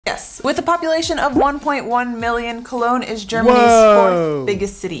Yes, with a population of 1.1 million, Cologne is Germany's fourth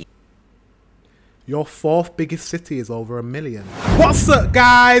biggest city. Your fourth biggest city is over 1 million. What's up,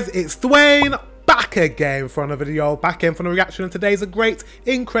 guys? It's Dwayne, back again for another video, back in for a reaction, and today's a great,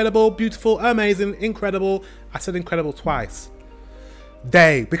 incredible, beautiful, amazing, incredible, I said incredible twice,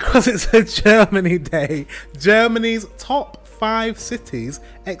 day, because it's a Germany day. Germany's top 5 cities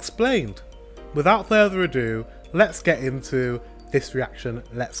explained. Without further ado, let's get into this reaction.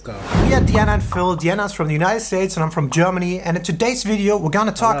 Let's go. We are Diana and Phil. Diana's from the United States and I'm from Germany, and in today's video we're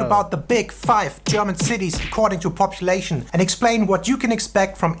gonna talk about the big 5 German cities according to population and explain what you can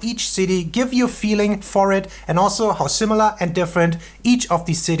expect from each city, give you a feeling for it, and also how similar and different each of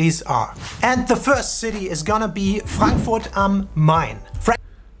these cities are. And the first city is gonna be Frankfurt am Main.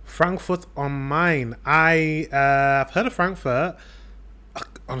 Frankfurt am Main. I've heard of Frankfurt.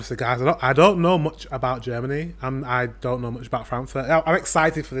 Honestly, guys, I don't know much about Germany. I don't know much about Frankfurt. I'm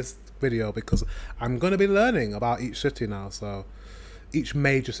excited for this video because I'm going to be learning about each city now. So, each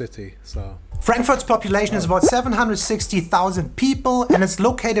major city. So, Frankfurt's population is about 760,000 people, and it's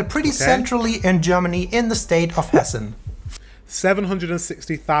located pretty centrally in Germany, in the state of Hessen.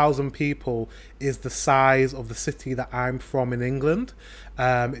 760,000 people is the size of the city that I'm from in England.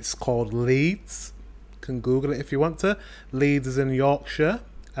 It's called Leeds. You can Google it if you want to. Leeds is in Yorkshire.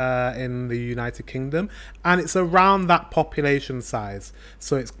 In the United Kingdom, and it's around that population size,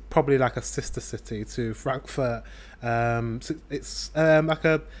 so it's probably like a sister city to Frankfurt. So it's like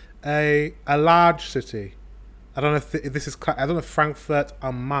a large city. I don't know if this is. I don't know if Frankfurt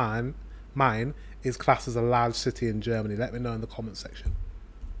am Main is classed as a large city in Germany. Let me know in the comment section.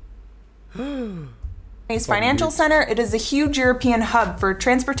 Financial center, it is a huge European hub for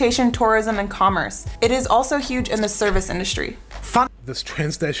transportation, tourism, and commerce. It is also huge in the service industry. This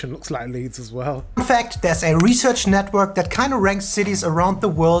train station looks like Leeds as well. In fact, there's a research network that kind of ranks cities around the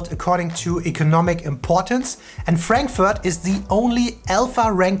world according to economic importance, and Frankfurt is the only alpha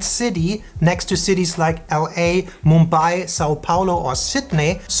ranked city next to cities like LA, Mumbai, Sao Paulo, or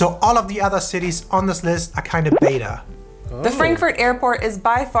Sydney, so all of the other cities on this list are kind of beta. The Frankfurt airport is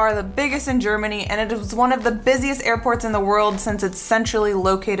by far the biggest in Germany, and it is one of the busiest airports in the world since it's centrally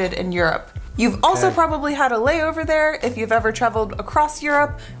located in Europe. You've also probably had a layover there if you've ever traveled across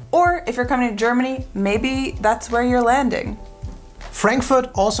Europe, or if you're coming to Germany, maybe that's where you're landing.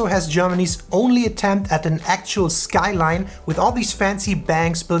 Frankfurt also has Germany's only attempt at an actual skyline, with all these fancy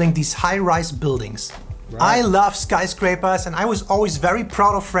banks building these high-rise buildings. Right. I love skyscrapers, and I was always very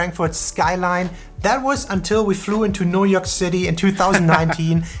proud of Frankfurt's skyline. That was until we flew into New York City in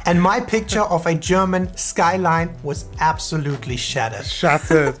 2019 and my picture of a German skyline was absolutely shattered.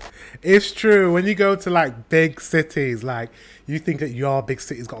 Shattered. It's true. When you go to like big cities, like you think that your big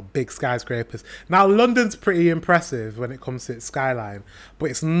city's got big skyscrapers. Now London's pretty impressive when it comes to its skyline,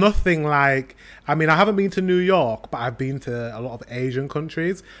 but it's nothing like, I mean, I haven't been to New York, but I've been to a lot of Asian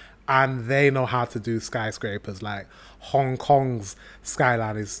countries, and they know how to do skyscrapers. Like Hong Kong's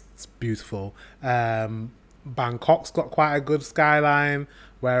skyline is beautiful. Bangkok's got quite a good skyline.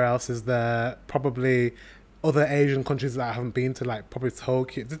 Where else is there? Probably other Asian countries that I haven't been to, like probably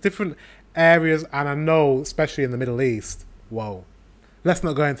Tokyo. There's different areas, and I know, especially in the Middle East, whoa. Let's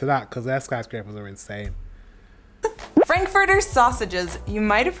not go into that because their skyscrapers are insane. Frankfurter sausages, you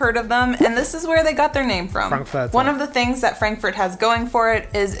might have heard of them, and this is where they got their name from. Frankfurt. One of the things that Frankfurt has going for it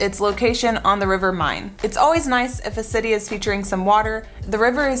is its location on the River Main. It's always nice if a city is featuring some water. The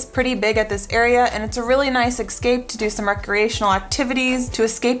river is pretty big at this area, and it's a really nice escape to do some recreational activities to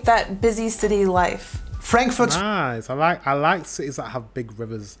escape that busy city life. Frankfurt's nice. I like cities that have big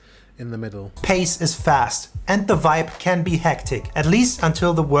rivers in the middle. Pace is fast, and the vibe can be hectic, at least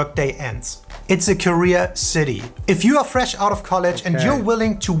until the workday ends. It's a career city. If you are fresh out of college and you're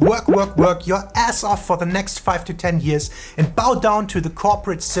willing to work your ass off for the next 5 to 10 years and bow down to the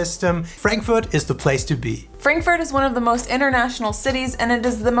corporate system, Frankfurt is the place to be. Frankfurt is one of the most international cities, and it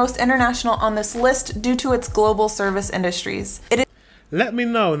is the most international on this list due to its global service industries. Let me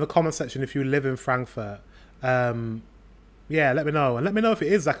know in the comment section if you live in Frankfurt. Yeah, let me know. And let me know if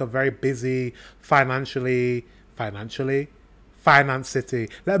it is like a very busy finance city.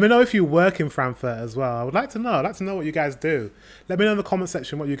 Let me know if you work in Frankfurt as well. I would like to know. I'd like to know what you guys do. Let me know in the comment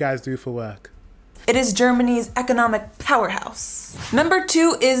section what you guys do for work. It is Germany's economic powerhouse. Number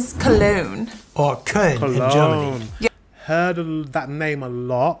 2 is Cologne. Or Köln in Germany. Yeah. Heard of that name a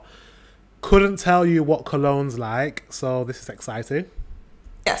lot. Couldn't tell you what Cologne's like, so this is exciting.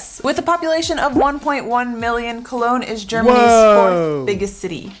 Yes, with a population of 1.1 million, Cologne is Germany's 4th biggest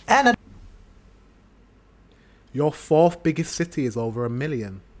city. And your 4th biggest city is over 1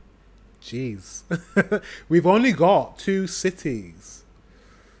 million. Jeez. We've only got 2 cities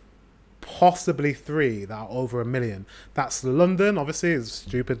possibly 3 that are over 1 million. That's London, obviously, it's a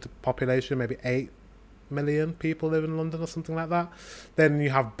stupid population, maybe 8 million people live in London or something like that. Then you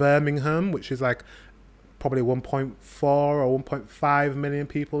have Birmingham, which is like probably 1.4 or 1.5 million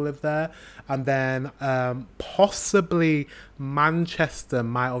people live there. And then possibly Manchester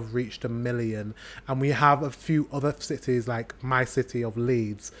might have reached 1 million. And we have a few other cities like my city of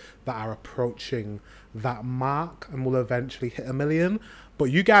Leeds that are approaching that mark and will eventually hit 1 million. But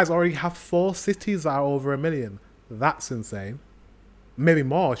you guys already have 4 cities that are over 1 million. That's insane. Maybe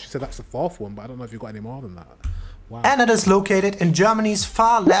more. She said that's the 4th one, but I don't know if you've got any more than that. Wow. And it is located in Germany's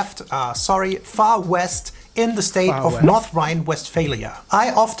far west in the state of North Rhine-Westphalia.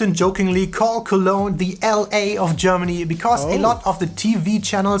 I often jokingly call Cologne the LA of Germany because a lot of the TV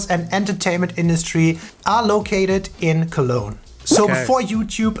channels and entertainment industry are located in Cologne. So before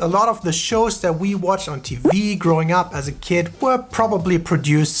YouTube, a lot of the shows that we watched on TV growing up as a kid were probably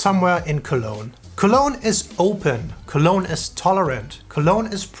produced somewhere in Cologne. Cologne is open, Cologne is tolerant, Cologne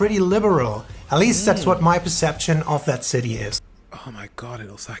is pretty liberal. At least that's what my perception of that city is. Oh my god, it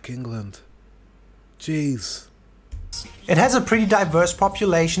looks like England. Jeez. It has a pretty diverse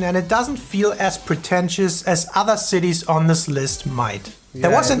population and it doesn't feel as pretentious as other cities on this list might. Yeah,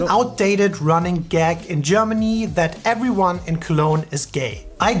 there was an outdated running gag in Germany that everyone in Cologne is gay.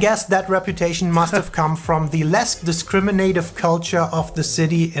 I guess that reputation must have come from the less discriminative culture of the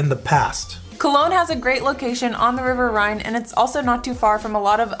city in the past. Cologne has a great location on the River Rhine, and it's also not too far from a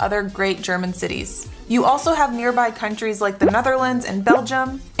lot of other great German cities. You also have nearby countries like the Netherlands and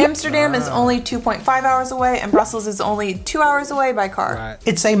Belgium. Amsterdam is only 2.5 hours away, and Brussels is only 2 hours away by car. Right.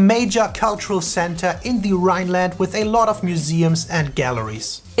 It's a major cultural center in the Rhineland with a lot of museums and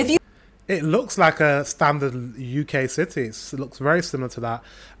galleries. It looks like a standard UK city. It looks very similar to that.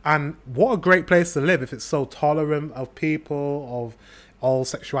 And what a great place to live if it's so tolerant of people, of all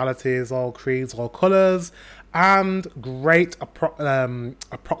sexualities, all creeds, all colours, and great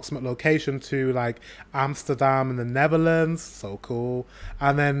approximate location to like Amsterdam in the Netherlands. So cool.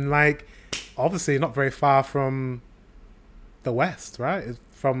 And then like obviously not very far from the West, right? It's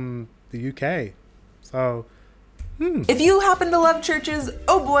from the UK. So if you happen to love churches,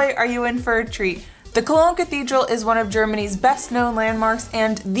 oh boy, are you in for a treat. The Cologne Cathedral is one of Germany's best known landmarks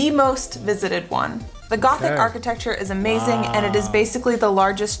and the most visited one. The Gothic architecture is amazing, and it is basically the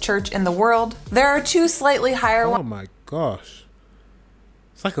largest church in the world. There are 2 slightly higher oh my gosh.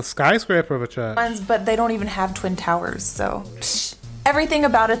 It's like a skyscraper of a church. ones, but they don't even have twin towers, so psh. Everything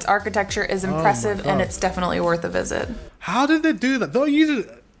about its architecture is impressive, and it's definitely worth a visit. How did they do that?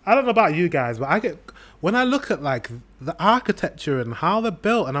 I don't know about you guys, but when I look at like the architecture and how they're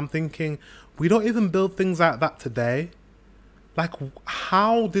built, and I'm thinking, we don't even build things like that today. Like,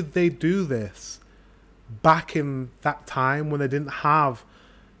 how did they do this back in that time when they didn't have,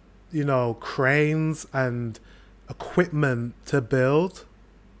 you know, cranes and equipment to build?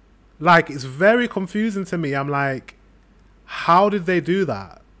 Like, it's very confusing to me. I'm like, how did they do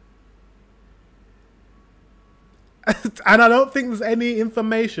that? And I don't think there's any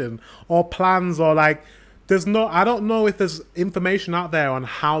information or plans or like, I don't know if there's information out there on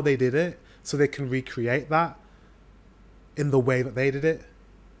how they did it so they can recreate that in the way that they did it.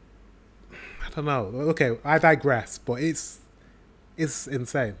 I don't know. Okay, I digress, but it's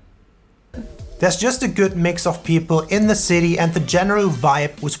insane. There's just a good mix of people in the city and the general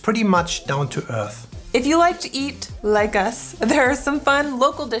vibe was pretty much down to earth. If you like to eat, like us, there are some fun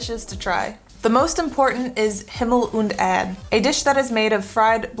local dishes to try. The most important is Himmel und Erd, a dish that is made of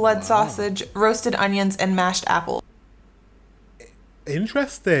fried blood sausage, roasted onions, and mashed apples.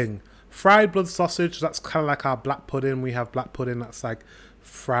 Interesting. Fried blood sausage, that's kind of like our black pudding. We have black pudding that's like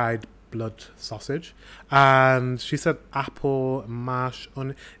fried blood sausage. And she said apple, mash,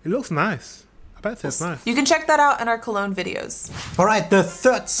 onion. It looks nice. I bet it's nice. You can check that out in our Cologne videos. Alright, the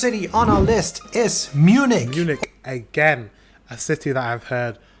 3rd city on our list is Munich. Munich, again, a city that I've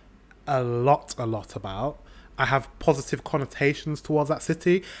heard a lot about. I have positive connotations towards that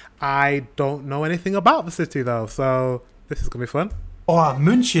city. I don't know anything about the city though, so this is gonna be fun. Or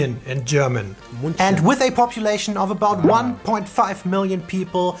München in German. München. And with a population of about 1.5 million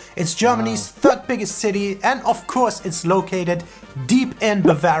people, it's Germany's 3rd biggest city, and of course it's located deep in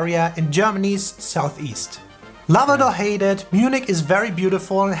Bavaria in Germany's southeast. Love it or hate it, Munich is very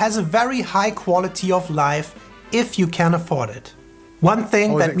beautiful and has a very high quality of life if you can afford it. One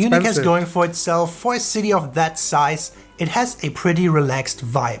thing that Munich has going for itself for a city of that size, it has a pretty relaxed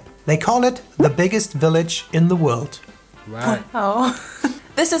vibe. They call it the biggest village in the world. Right. Oh.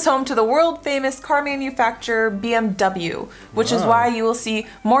 This is home to the world famous car manufacturer BMW, which is why you will see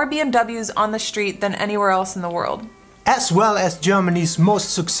more BMWs on the street than anywhere else in the world. as well as Germany's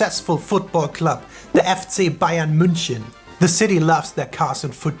most successful football club, the FC Bayern München. The city loves their cars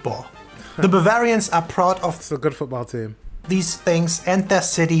and football. The Bavarians are proud of It's a good football team. these things and their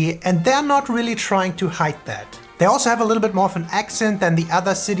city, and they're not really trying to hide that. They also have a little bit more of an accent than the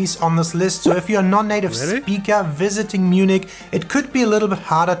other cities on this list, so if you're a non-native Really? speaker visiting Munich, it could be a little bit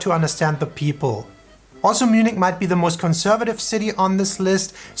harder to understand the people. Also, Munich might be the most conservative city on this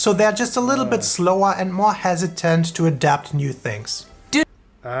list, so they're just a little bit slower and more hesitant to adapt new things.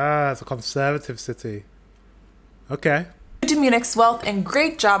 It's a conservative city. Okay. Due to Munich's wealth and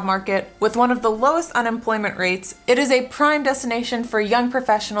great job market, with one of the lowest unemployment rates, it is a prime destination for young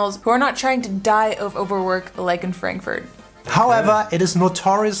professionals who are not trying to die of overwork like in Frankfurt. However, it is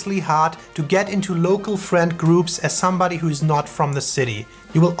notoriously hard to get into local friend groups as somebody who is not from the city.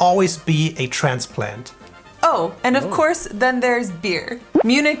 You will always be a transplant. Oh, and of course, then there's beer.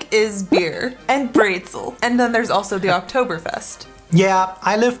 Munich is beer and Brezel. And then there's also the Oktoberfest. Yeah,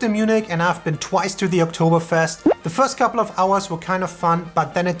 I lived in Munich and I've been twice to the Oktoberfest. The first couple of hours were kind of fun,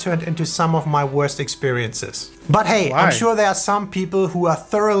 but then it turned into some of my worst experiences. But hey, Why? I'm sure there are some people who are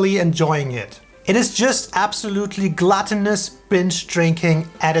thoroughly enjoying it. It is just absolutely gluttonous binge drinking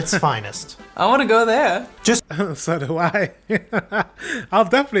at its finest. I want to go there. Just So do I. I'll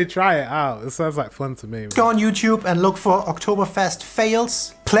definitely try it out. It sounds like fun to me. go on YouTube and look for Oktoberfest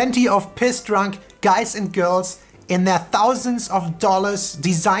fails. Plenty of piss drunk guys and girls in their thousands of dollars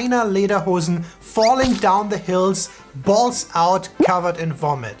designer lederhosen falling down the hills, balls out, covered in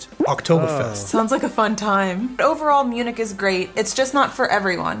vomit. Oktoberfest. Sounds like a fun time. But overall, Munich is great. It's just not for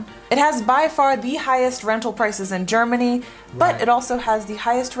everyone. It has by far the highest rental prices in Germany, but it also has the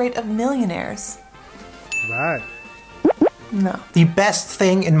highest rate of millionaires. Right. No. The best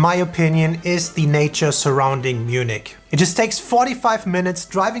thing, in my opinion, is the nature surrounding Munich. It just takes 45 minutes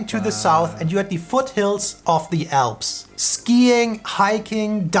driving to the south and you're at the foothills of the Alps. Skiing,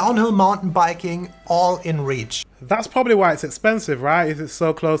 hiking, downhill mountain biking, all in reach. That's probably why it's expensive, right? If it's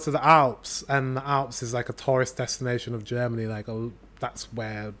so close to the Alps, and the Alps is like a tourist destination of Germany, that's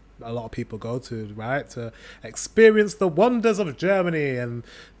where a lot of people go to, right? To experience the wonders of Germany and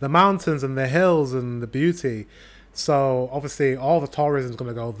the mountains and the hills and the beauty. So obviously all the tourism is going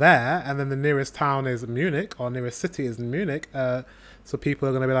to go there, and then the nearest town is Munich, or nearest city is Munich. So people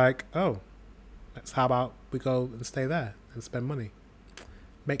are going to be like, oh, how about we go and stay there and spend money?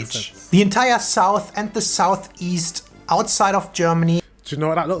 Makes sense. The entire south and the southeast outside of Germany. Do you know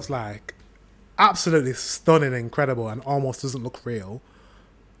what that looks like? Absolutely stunning, incredible, and almost doesn't look real.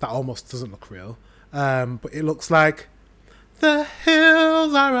 That almost doesn't look real. But it looks like the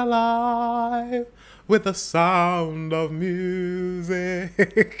hills are alive with the sound of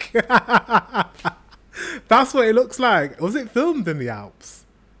music. That's what it looks like. Was it filmed in the Alps?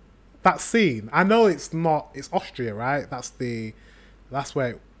 That scene. I know it's not. It's Austria, right? That's where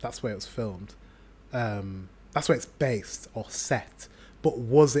it was filmed. That's where it's based or set. But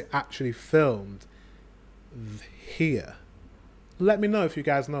was it actually filmed here? Let me know if you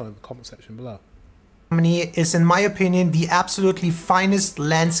guys know in the comment section below. Germany is, in my opinion, the absolutely finest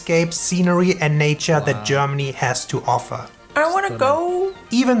landscape, scenery and nature that Germany has to offer. I want to go.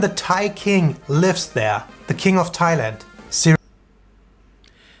 Even the Thai king lives there, the king of Thailand.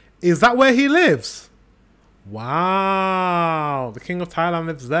 Is that where he lives? Wow, the king of Thailand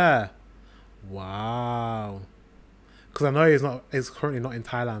lives there. Wow. Because I know he's currently not in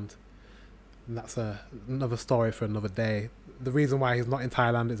Thailand. And that's another story for another day. The reason why he's not in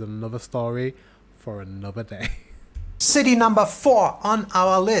Thailand is another story for another day. City number 4 on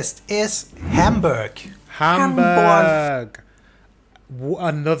our list is Hamburg. Hamburg.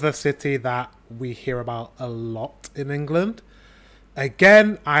 Another city that we hear about a lot in England.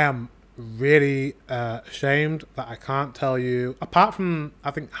 Again, I am really ashamed that I can't tell you, apart from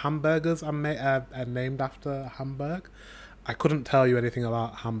I think hamburgers are named after Hamburg. I couldn't tell you anything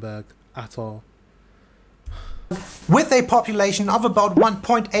about Hamburg at all. With a population of about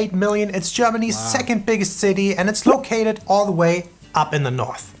 1.8 million, it's Germany's second biggest city and it's located all the way up in the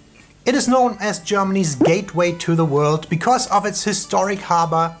north. It is known as Germany's gateway to the world because of its historic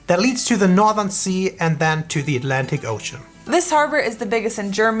harbor that leads to the Northern Sea and then to the Atlantic Ocean. This harbor is the biggest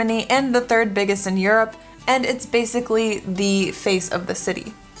in Germany and the third biggest in Europe, and it's basically the face of the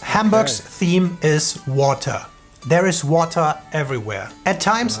city. Hamburg's theme is water. There is water everywhere. At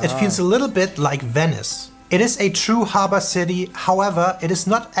times it feels a little bit like Venice. It is a true harbor city, however, it is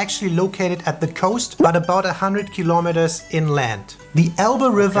not actually located at the coast, but about 100 kilometers inland. The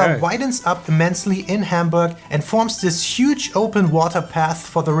Elbe River widens up immensely in Hamburg and forms this huge open water path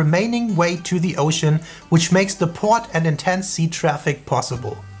for the remaining way to the ocean, which makes the port and intense sea traffic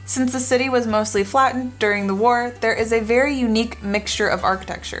possible. Since the city was mostly flattened during the war, there is a very unique mixture of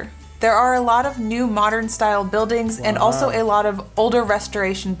architecture. There are a lot of new modern style buildings and also a lot of older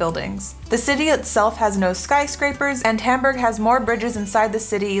restoration buildings. The city itself has no skyscrapers, and Hamburg has more bridges inside the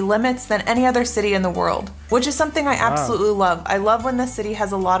city limits than any other city in the world, which is something I absolutely love. I love when the city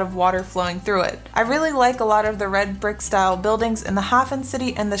has a lot of water flowing through it. I really like a lot of the red brick style buildings in the Hafen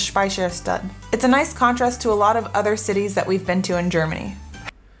city and the Speicherstadt. It's a nice contrast to a lot of other cities that we've been to in Germany.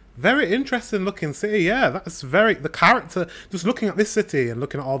 Very interesting looking city, yeah. That's very, the character, just looking at this city and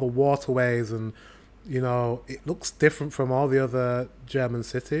looking at all the waterways and, you know, it looks different from all the other German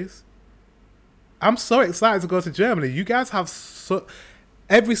cities. I'm so excited to go to Germany. You guys have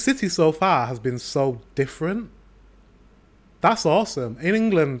every city so far has been so different. That's awesome. In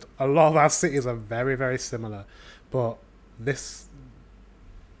England, a lot of our cities are very, very similar. But this,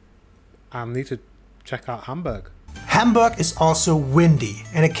 I need to check out Hamburg. Hamburg is also windy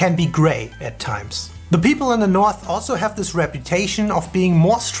and it can be grey at times. The people in the north also have this reputation of being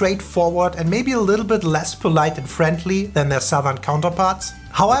more straightforward and maybe a little bit less polite and friendly than their southern counterparts.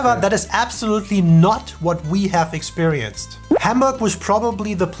 However, that is absolutely not what we have experienced. Hamburg was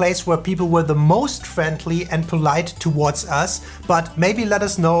probably the place where people were the most friendly and polite towards us, but maybe let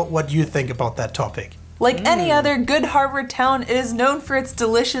us know what you think about that topic. Like any other good harbor town, it is known for its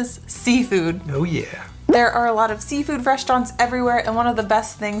delicious seafood. Oh yeah. There are a lot of seafood restaurants everywhere, and one of the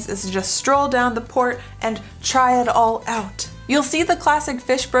best things is to just stroll down the port and try it all out. You'll see the classic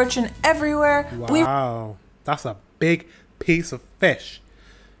fish brötchen everywhere. Wow, that's a big piece of fish.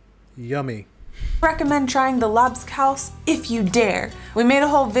 Yummy. We recommend trying the Labskaus if you dare. We made a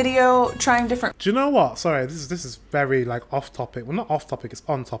whole video trying different... Do you know what? Sorry, this is very like off topic. Well, not off topic, it's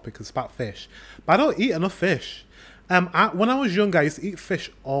on topic. It's about fish. But I don't eat enough fish. When I was younger, I used to eat fish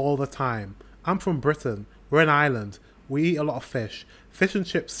all the time. I'm from Britain. We're in Ireland. We eat a lot of fish. Fish and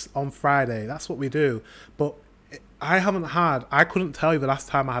chips on Friday. That's what we do. But I couldn't tell you the last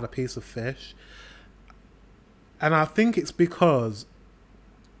time I had a piece of fish. And I think it's because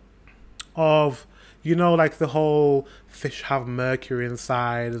of, you know, like the whole fish have mercury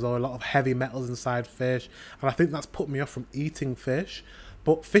inside. There's a lot of heavy metals inside fish. And I think that's put me off from eating fish.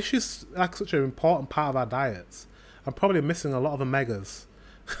 But fish is like such an important part of our diets. I'm probably missing a lot of omegas.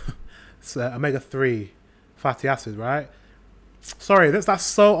 It's omega-3 fatty acids, right? Sorry, that's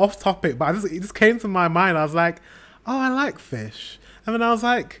so off topic, but it just came to my mind. I was like, oh, I like fish. And then I was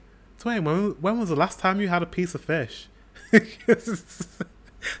like, Dwayne, when was the last time you had a piece of fish?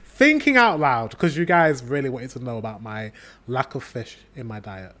 Thinking out loud, because you guys really wanted to know about my lack of fish in my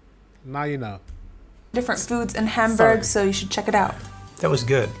diet. Now you know. Different foods in Hamburg, so you should check it out. That was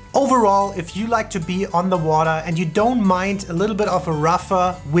good. Overall, if you like to be on the water and you don't mind a little bit of a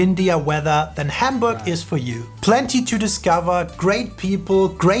rougher, windier weather, then Hamburg is for you. Plenty to discover, great people,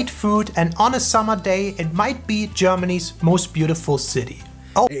 great food, and on a summer day, it might be Germany's most beautiful city.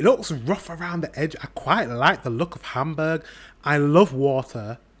 Oh, it looks rough around the edge. I quite like the look of Hamburg. I love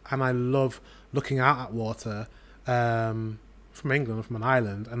water, and I love looking out at water. From England, from an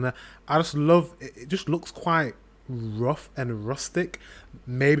island, and I just love it. It just looks quite rough and rustic,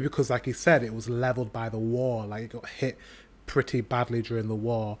 maybe because, like he said, it was leveled by the war. Like, it got hit pretty badly during the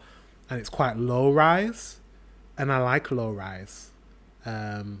war, and it's quite low rise, and I like low rise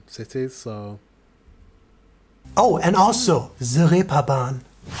cities. So and also the Reeperbahn.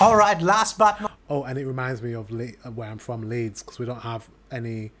 All right, last but not... Oh, and it reminds me of where I'm from, Leeds, because we don't have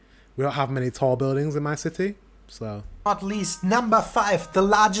many tall buildings in my city. So, not least, number 5, the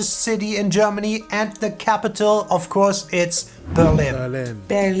largest city in Germany and the capital, of course, it's Berlin.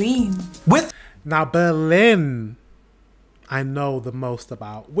 Berlin. Now Berlin, I know the most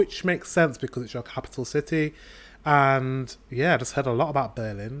about, which makes sense because it's your capital city. And yeah, I just heard a lot about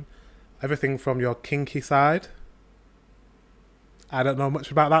Berlin. Everything from your kinky side. I don't know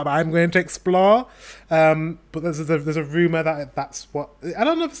much about that, but I'm going to explore. But there's a rumor that that's what, I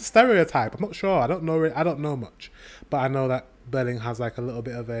don't know if it's a stereotype. I'm not sure. I don't know much, but I know that Berlin has like a little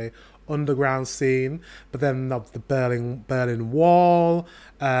bit of a underground scene. But then the Berlin Wall.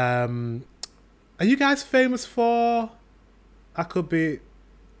 Are you guys famous for? I could be.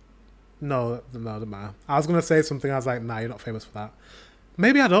 No, doesn't matter. I was gonna say something. I was like, nah, you're not famous for that.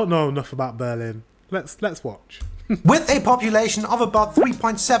 Maybe I don't know enough about Berlin. Let's watch. With a population of about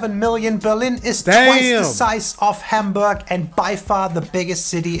 3.7 million, Berlin is twice the size of Hamburg and by far the biggest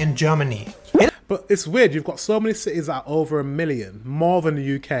city in Germany. But it's weird, you've got so many cities that are over 1 million, more than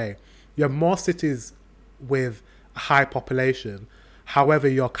the UK. You have more cities with a high population. However,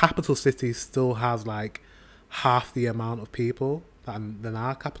 your capital city still has like half the amount of people than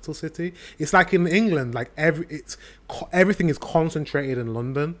our capital city. It's like in England, like everything is concentrated in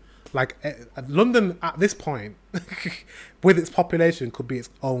London. Like London at this point, with its population, could be its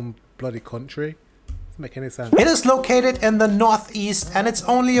own bloody country. Doesn't make any sense. It is located in the northeast and it's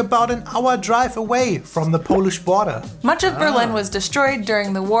only about an hour drive away from the Polish border. Much of Berlin was destroyed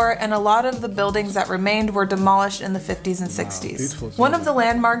during the war, and a lot of the buildings that remained were demolished in the 50s and 60s. Beautiful. One of the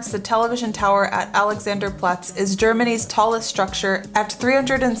landmarks, the television tower at Alexanderplatz, is Germany's tallest structure at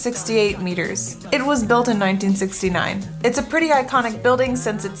 368 meters. It was built in 1969. It's a pretty iconic building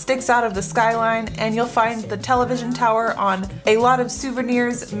since it sticks out of the skyline, and you'll find the television tower on a lot of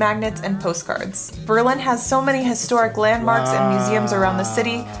souvenirs, magnets, and postcards. Berlin has so many historic landmarks and museums around the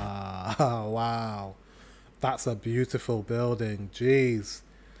city. Oh, wow. That's a beautiful building. Jeez.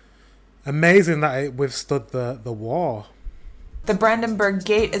 Amazing that it withstood the war. The Brandenburg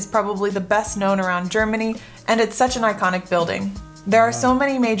Gate is probably the best known around Germany, and it's such an iconic building. There are so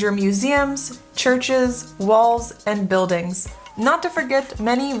many major museums, churches, walls, and buildings. Not to forget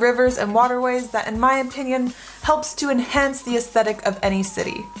many rivers and waterways that, in my opinion, helps to enhance the aesthetic of any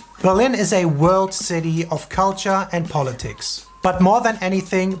city. Berlin is a world city of culture and politics. But more than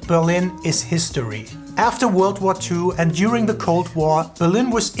anything, Berlin is history. After World War II and during the Cold War,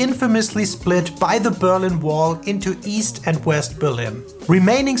 Berlin was infamously split by the Berlin Wall into East and West Berlin.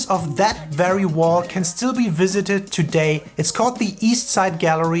 Remainings of that very wall can still be visited today. It's called the East Side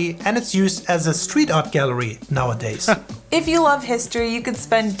Gallery and it's used as a street art gallery nowadays. If you love history, you could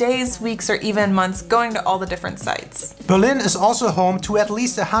spend days, weeks, or even months going to all the different sites. Berlin is also home to at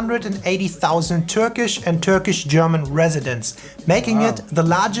least 180,000 Turkish and Turkish-German residents, making it the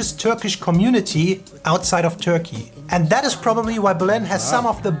largest Turkish community outside of Turkey. And that is probably why Berlin has some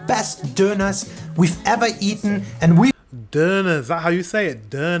of the best döners we've ever eaten, and Döners, is that how you say it?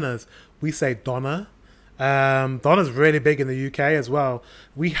 Döners. We say doner. Doner's really big in the UK as well.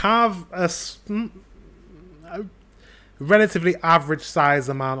 We have a relatively average-sized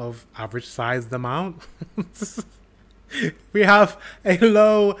amount. We have a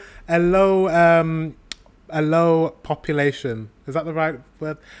low population. Is that the right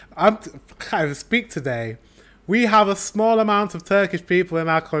word? I can't even speak today. We have a small amount of Turkish people in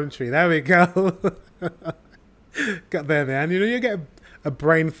our country. There we go. Get there, man. You know, you get a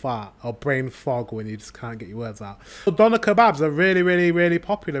brain fart or brain fog when you just can't get your words out. Doner kebabs are really, really, really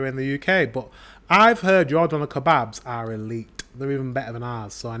popular in the UK, but I've heard your doner kebabs are elite. They're even better than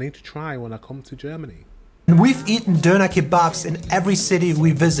ours, so I need to try when I come to Germany. We've eaten doner kebabs in every city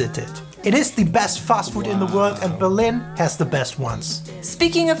we visited. It is the best fast food in the world and Berlin has the best ones.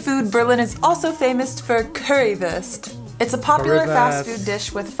 Speaking of food, Berlin is also famous for currywurst. It's a popular fast food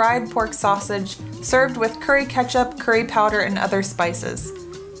dish with fried pork sausage, served with curry ketchup, curry powder, and other spices.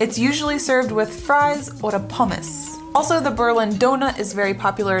 It's usually served with fries or a pommes. Also, the Berlin donut is very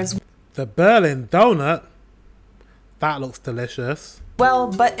popular as well. The Berlin donut? That looks delicious. Well,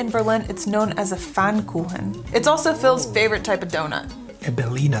 but in Berlin, it's known as a Pfannkuchen. It's also Phil's favorite type of donut. A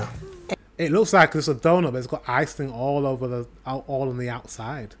Berliner. It looks like it's a donut, but it's got icing all on the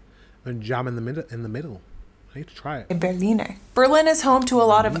outside and jam in the middle. I need to try it. A Berliner. Berlin is home to a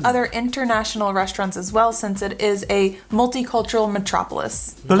lot of other international restaurants as well, since it is a multicultural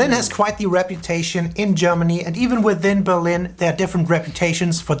metropolis. Berlin has quite the reputation in Germany, and even within Berlin there are different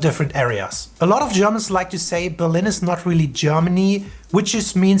reputations for different areas. A lot of Germans like to say Berlin is not really Germany, which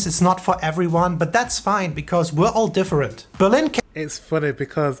just means it's not for everyone, but that's fine because we're all different. It's funny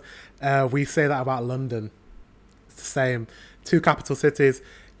because we say that about London. It's the same. Two capital cities,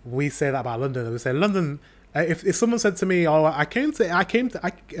 we say that about London. And we say London. If someone said to me, "Oh,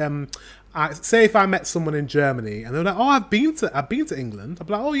 say if I met someone in Germany and they're like, "Oh, I've been to England," I'd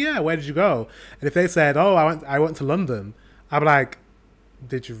be like, "Oh yeah, where did you go?" And if they said, "Oh, I went to London," I'd be like,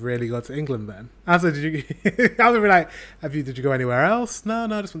 "Did you really go to England then?" I said, I would be like, "Did you go anywhere else?" No,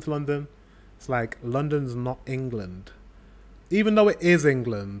 I just went to London. It's like London's not England, even though it is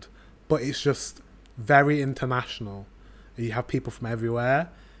England, but it's just very international. You have people from everywhere.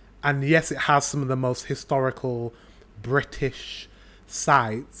 And yes, it has some of the most historical British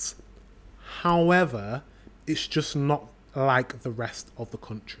sites. However, it's just not like the rest of the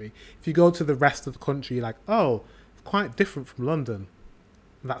country. If you go to the rest of the country, you're like, oh, it's quite different from London.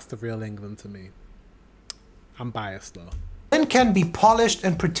 And that's the real England to me. I'm biased though. Berlin can be polished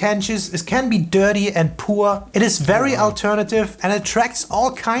and pretentious, it can be dirty and poor. It is very alternative and attracts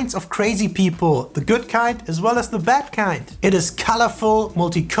all kinds of crazy people, the good kind as well as the bad kind. It is colorful,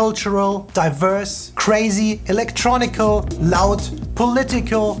 multicultural, diverse, crazy, electronical, loud,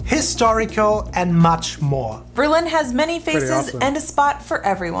 political, historical, and much more. Berlin has many faces awesome. and a spot for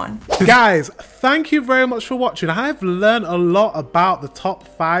everyone. Guys, thank you very much for watching. I've learned a lot about the top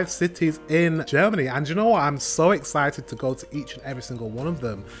 5 cities in Germany, and you know what? I'm so excited to go to each and every single one of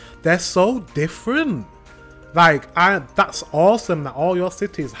them. They're so different. Like, that's awesome that all your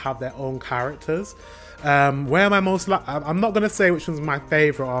cities have their own characters. Where am I most I'm not going to say which one's my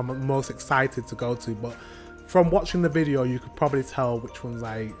favorite or I'm most excited to go to, but from watching the video you could probably tell which ones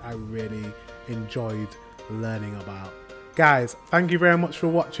I really enjoyed learning about. Guys, thank you very much for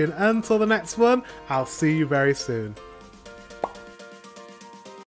watching. Until the next one, I'll see you very soon.